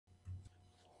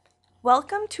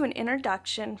Welcome to an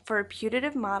introduction for a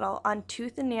putative model on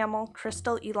tooth enamel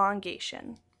crystal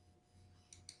elongation.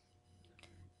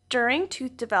 During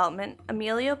tooth development,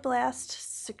 ameloblasts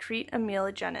secrete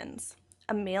amelogenins.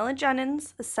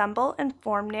 Amelogenins assemble and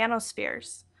form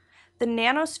nanospheres. The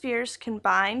nanospheres can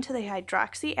bind to the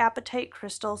hydroxyapatite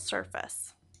crystal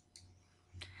surface.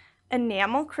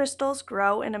 Enamel crystals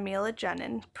grow in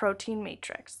amelogenin protein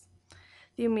matrix.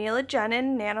 The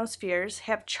amelogenin nanospheres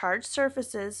have charged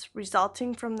surfaces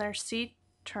resulting from their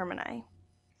C-termini.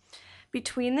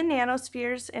 Between the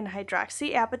nanospheres and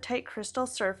hydroxyapatite crystal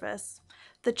surface,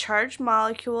 the charged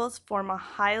molecules form a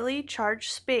highly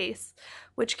charged space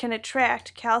which can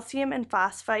attract calcium and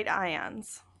phosphite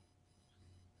ions.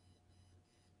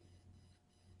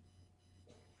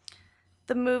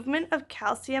 The movement of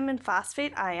calcium and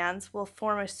phosphate ions will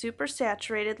form a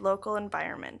supersaturated local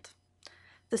environment.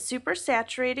 The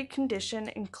supersaturated condition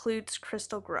includes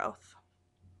crystal growth.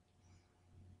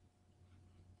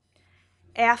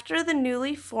 After the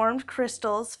newly formed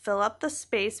crystals fill up the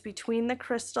space between the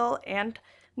crystal and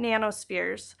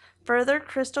nanospheres, further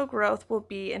crystal growth will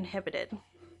be inhibited.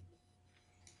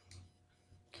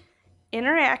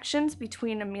 Interactions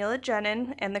between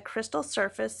amelogenin and the crystal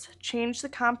surface change the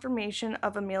conformation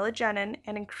of amelogenin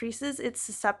and increases its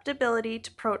susceptibility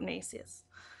to proteinases.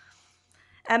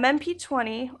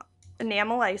 MMP20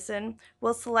 enamelysin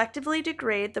will selectively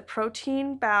degrade the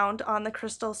protein bound on the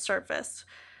crystal surface,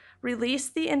 release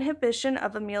the inhibition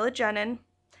of amelogenin,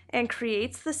 and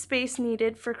creates the space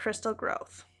needed for crystal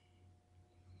growth.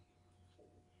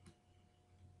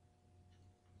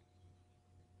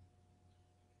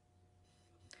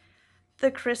 The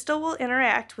crystal will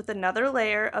interact with another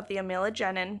layer of the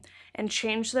amelogenin and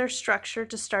change their structure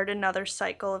to start another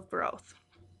cycle of growth.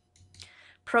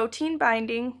 Protein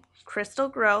binding, crystal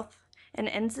growth, and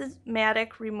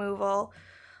enzymatic removal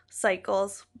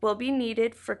cycles will be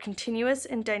needed for continuous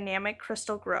and dynamic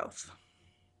crystal growth.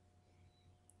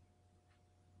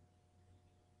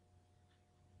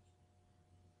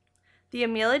 The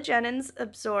amelogenins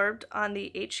absorbed on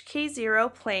the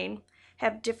HK0 plane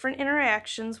have different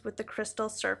interactions with the crystal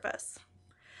surface.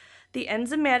 The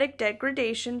enzymatic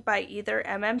degradation by either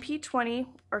MMP20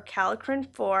 or kallikrein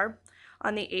 4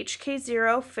 on the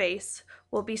HK0 face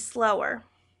will be slower.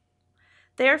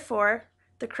 Therefore,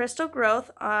 the crystal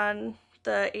growth on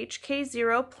the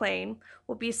HK0 plane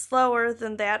will be slower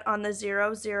than that on the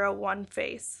 001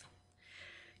 face.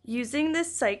 Using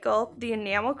this cycle, the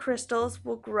enamel crystals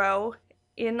will grow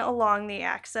in along the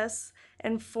axis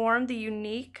and form the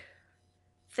unique,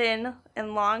 thin,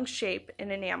 and long shape in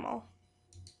enamel.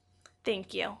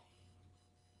 Thank you.